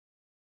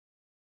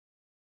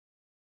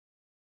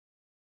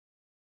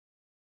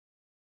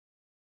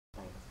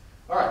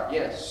All right,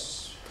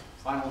 yes.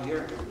 Final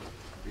here.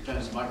 Pretend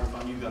it's a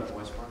microphone. You've got a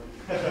voice part.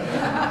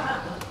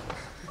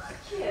 Thank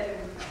you.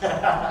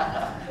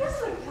 You're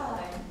so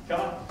kind.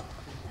 Come on.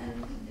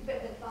 And a bit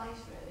of advice,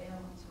 really, I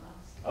want to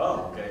ask.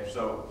 Oh, okay.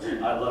 So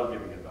I love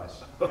giving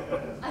advice.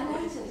 I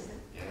noticed.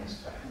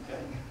 Yes.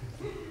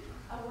 Okay.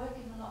 I work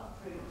in a lot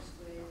of groups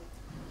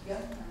with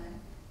young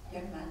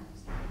men.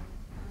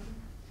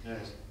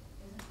 Yes.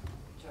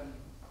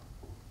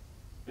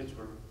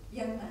 Pittsburgh.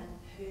 Young men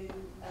who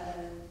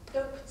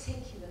don't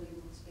particularly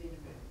want to be in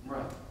a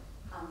room Right.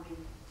 and be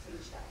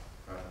preached at,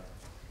 Right.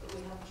 but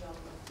we have a job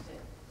left to do.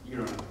 You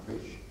don't have to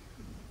preach.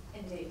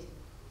 Indeed.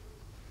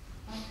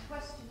 My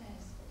question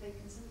is, they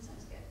can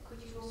sometimes get, could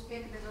you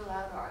speak a little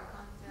louder? I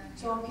can't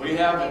talk. We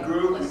have a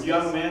group with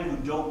young men who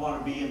don't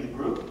want to be in the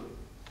group.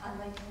 And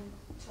they can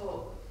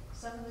talk.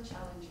 Some of the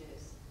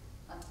challenges,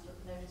 I've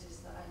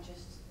noticed that I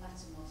just let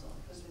them model,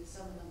 because with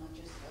some of them I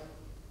just go,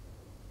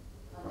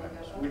 and Right.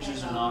 they go, Which okay,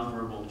 is a well,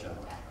 nonverbal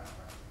challenge. yeah.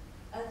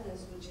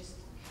 Others will just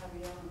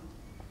carry on.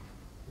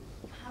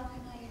 How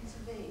can I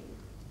intervene?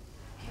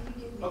 Can you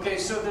give me... Okay,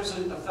 so there's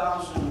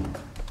 1,000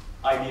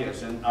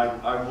 ideas, and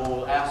I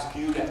will ask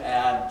you to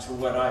add to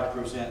what I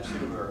present to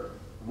her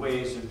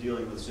ways of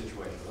dealing with the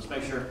situation. Let's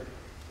make sure,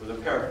 with a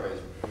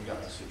paraphrase, we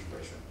got the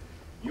situation.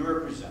 You're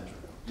a presenter.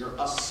 You're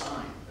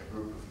assigned a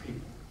group of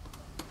people.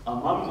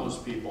 Among those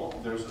people,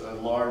 there's a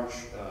large,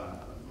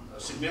 a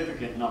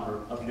significant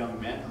number of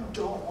young men who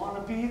don't want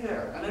to be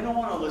there, and they don't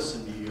want to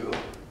listen to you.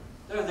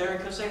 They're there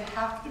because they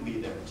have to be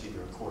there. It's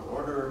either a court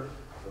order,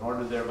 an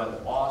order there by the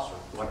boss, or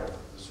whatever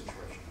the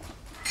situation is.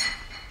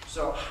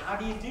 So how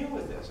do you deal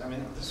with this? I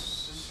mean, this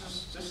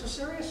is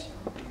serious.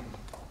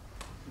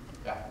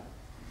 Yeah.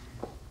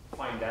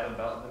 Find out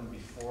about them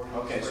before you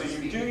Okay, so start you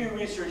speaking. do your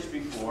research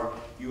before,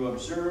 you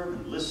observe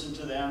and listen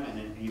to them,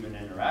 and even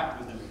interact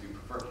with them if you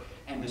prefer,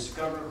 and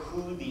discover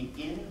who the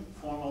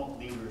informal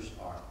leaders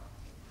are.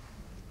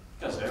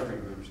 Because every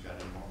group's got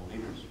informal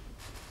leaders.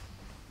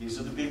 These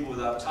are the people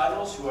without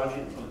titles who are the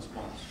influence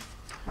points.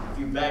 If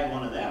you bag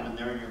one of them and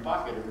they're in your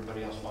pocket,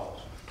 everybody else follows.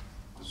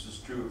 This is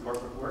true of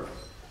corporate work.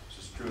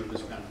 This is true of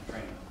this kind of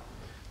training.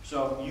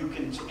 So you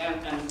can,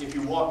 and if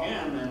you walk in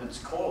and it's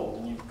cold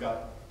and you've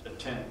got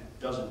 10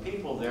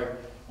 people there,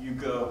 you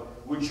go,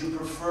 would you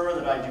prefer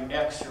that I do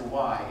X or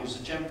Y? Is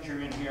the temperature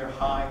in here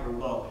high or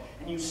low?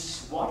 And you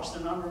watch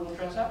the number of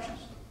transactions.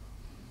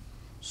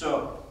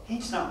 So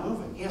he's not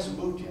moving. He hasn't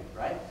moved yet,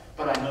 right?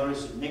 But I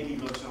notice that Nikki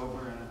looks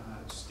over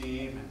at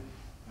Steve,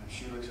 and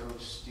she looks over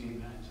at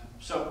Steve.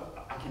 So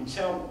I can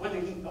tell whether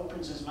he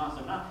opens his mouth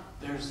or not.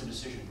 There's the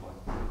decision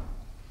point.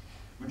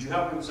 Would you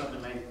help me with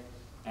something, mate?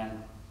 And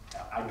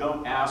I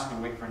don't ask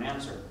and wait for an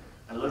answer.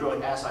 I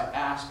literally, as I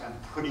ask, I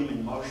put him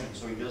in motion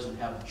so he doesn't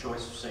have the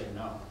choice of saying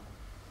no.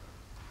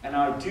 And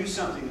I do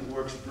something that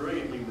works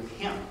brilliantly with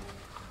him,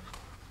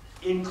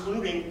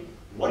 including,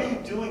 what are you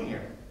doing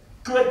here?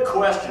 Good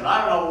question.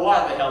 I don't know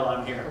why the hell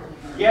I'm here.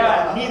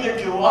 Yeah, neither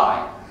do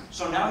I.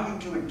 So now you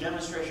do a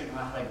demonstration of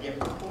how to get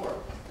rapport.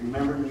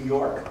 Remember New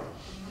York?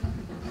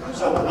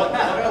 So what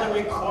are the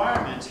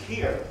requirements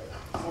here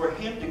for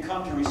him to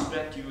come to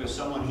respect you as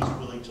someone he's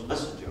willing to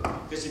listen to?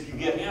 Because if you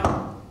get him,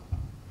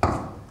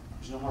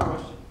 there's no more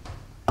question.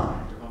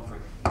 You're home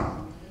free.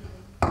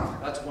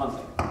 That's one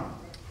thing.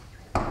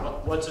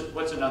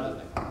 What's another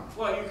thing?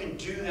 Well, you can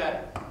do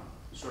that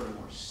sort of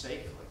more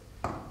safely.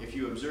 If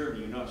you observe,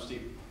 you know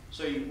Steve.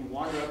 So you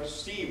wander up to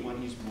Steve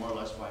when he's more or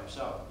less by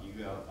himself.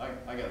 You go,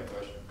 I got a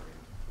question for you.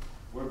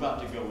 We're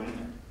about to go in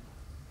there.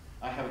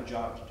 I have a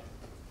job to do.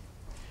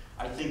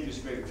 I think there's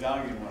great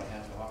value in what I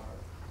have to offer.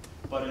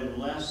 But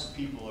unless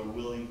people are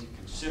willing to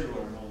consider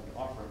what I'm willing to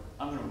offer,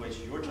 I'm going to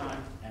waste your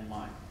time and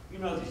mine. You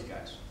know these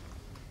guys.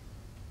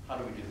 How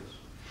do we do this?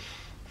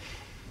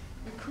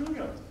 Recruit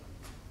him.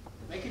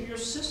 Make him your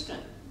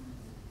assistant.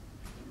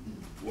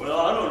 Well,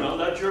 I don't know.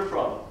 That's your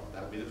problem.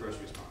 That would be the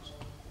first response.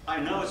 I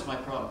know it's my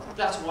problem.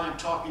 That's why I'm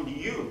talking to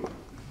you.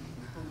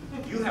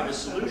 You have a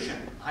solution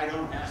I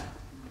don't have.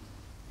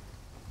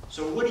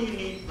 So what do you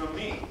need from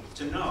me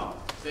to know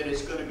that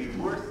it's going to be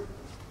worth it?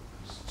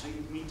 So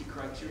you meet the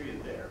criteria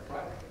there,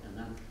 right? And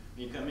then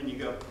you come in, you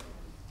go,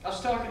 I was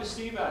talking to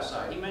Steve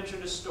outside. He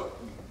mentioned a story.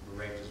 We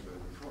ranked this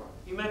before.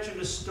 He mentioned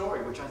a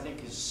story which I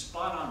think is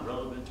spot on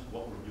relevant to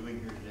what we're doing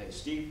here today.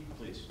 Steve,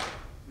 please.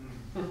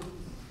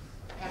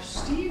 Have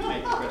Steve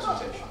make the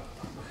presentation.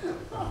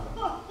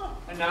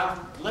 And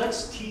now,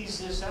 let's tease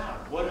this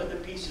out. What are the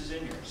pieces in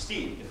here?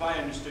 Steve, if I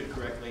understood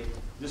correctly,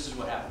 this is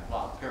what happened.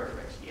 Wow,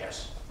 paraphrase,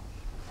 yes.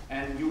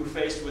 And you were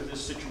faced with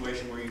this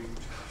situation where you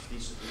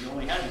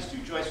only had these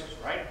two choices,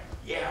 right?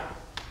 Yeah.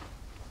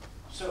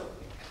 So,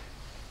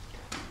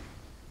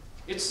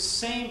 it's the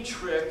same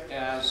trick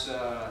as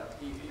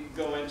you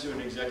go into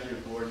an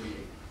executive board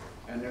meeting,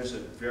 and there's a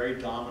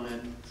very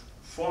dominant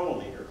formal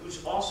leader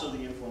who's also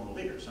the informal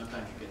leader.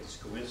 Sometimes you get this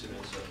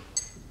coincidence of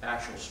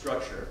actual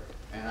structure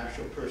and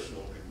actual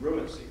personal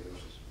congruency,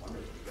 which is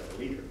wonderful. You've got a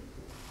leader.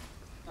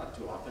 Not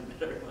too often,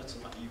 but every once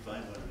in a while you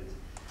find one of these.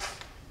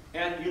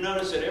 And you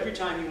notice that every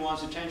time he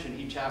wants attention,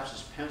 he taps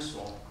his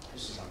pencil.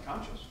 This is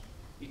unconscious.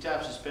 he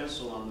taps his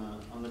pencil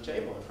on the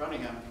table in front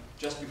of him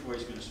just before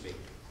he's going to speak.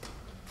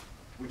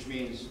 Which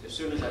means as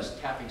soon as that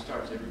tapping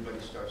starts, everybody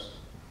starts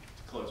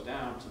to close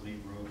down to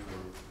leave room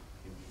for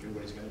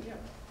everybody's going to do.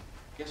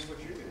 Guess what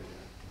you're going to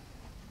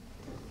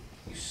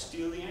do? You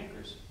steal the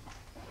anchors.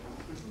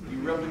 You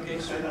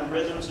replicate certain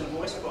rhythms and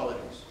voice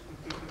qualities.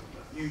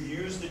 You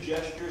use the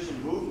gestures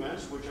and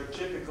movements, which are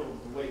typical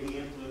of the way he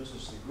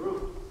influences the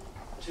group,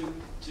 to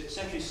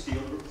essentially steal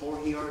the rapport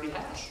he already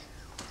has.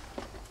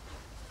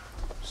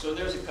 So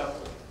there's a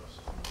couple of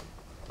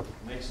those.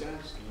 Make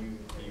sense? Can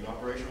you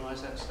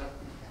operationalize that stuff?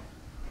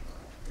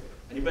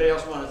 Anybody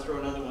else want to throw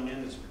another one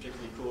in that's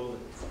particularly cool that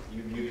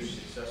you've used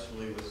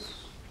successfully with?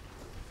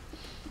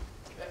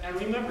 And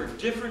remember,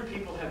 different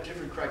people have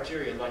different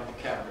criteria, like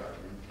the cab driver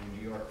in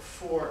New York,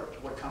 for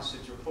what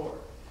constitutes rapport.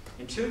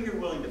 Until you're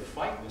willing to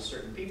fight with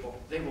certain people,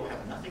 they will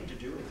have nothing to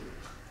do with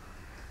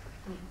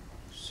you.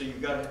 So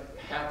you've got to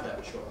have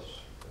that choice.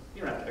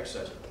 You don't have to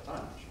exercise it all the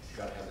time, but you've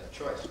got to have that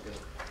choice, because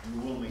you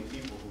will meet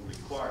people who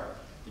require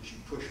that you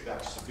push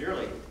back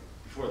severely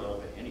before they'll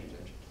obey anything.